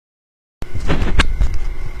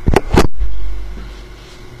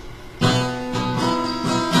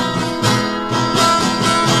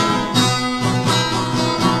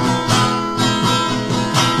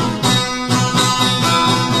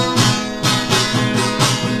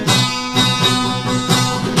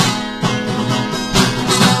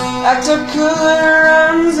Lacto cooler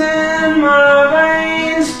runs in my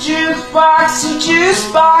veins. Jukebox and juice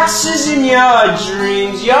boxes in your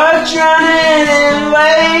dreams. You're drowning in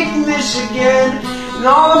Lake Michigan, and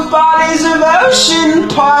all the bodies of Ocean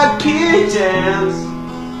Park Pier dance.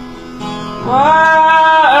 Whoa,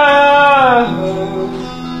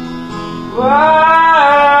 whoa.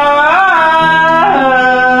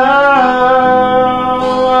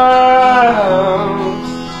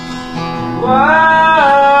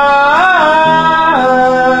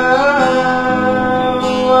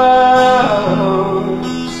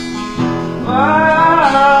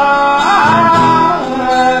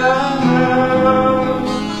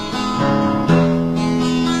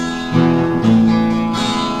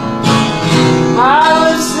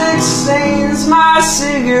 Stains my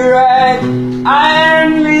cigarette. I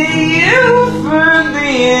envy you for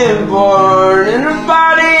being born in a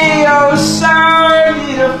body oh so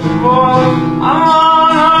beautiful. I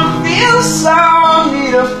wanna feel so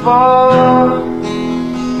beautiful.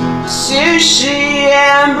 Sushi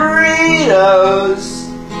and burritos,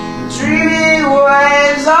 dreamy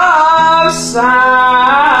waves of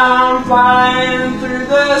sound flying through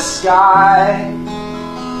the sky,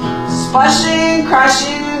 splashing,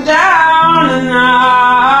 crashing down, and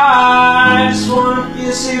I just wanna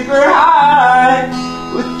feel super high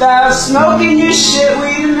without smoking your shit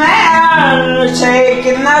weed, man, or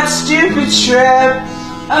taking that stupid trip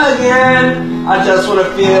again. I just wanna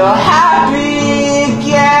feel happy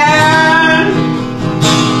again.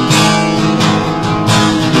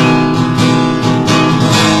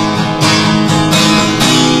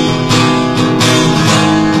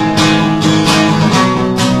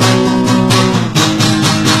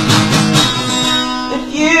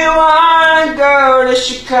 Go to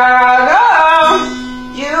Chicago,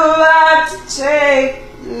 you'll have to take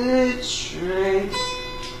the train.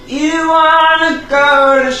 You wanna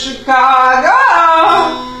go to Chicago,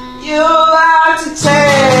 you'll have to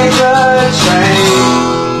take the train,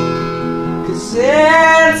 'cause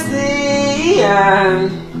it's the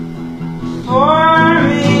end for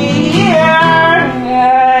me here,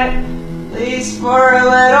 at least for a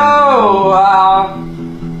little while.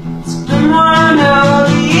 It's been one hell of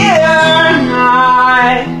a year.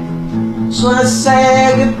 Just wanna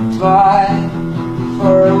say goodbye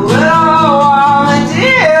for a little while, my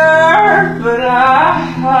dear, but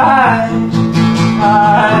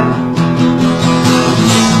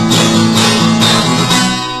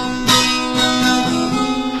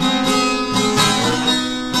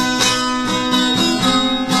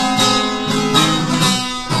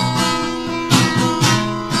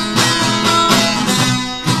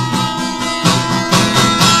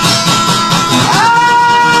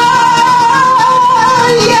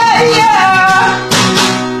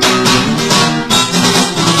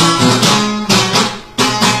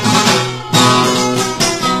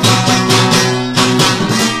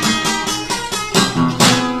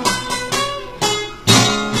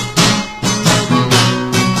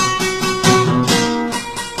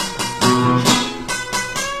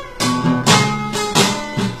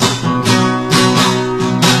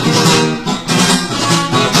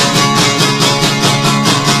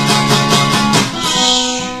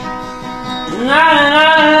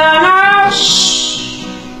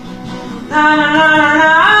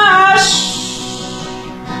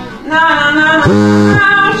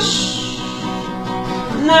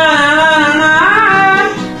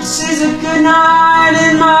this is a good night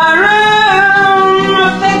in my room. I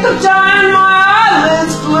think I'm dying, my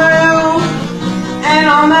eyelids blue, and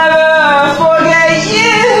I'll never forget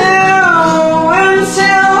you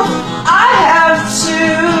until I have to.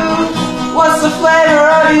 What's the flavor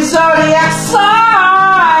of your zodiac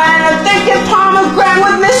sign? I'm thinking pomegranate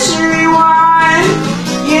with mystery wine.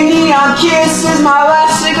 Your neon kiss is my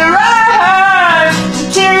last cigarette.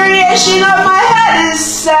 Deterioration of my head is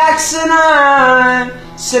sex, and I'm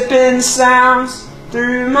sipping sounds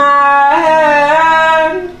through my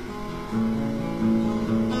head.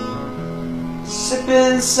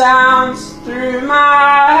 Sipping sounds through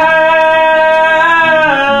my head.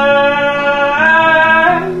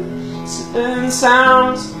 Sipping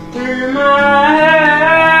sounds through my head.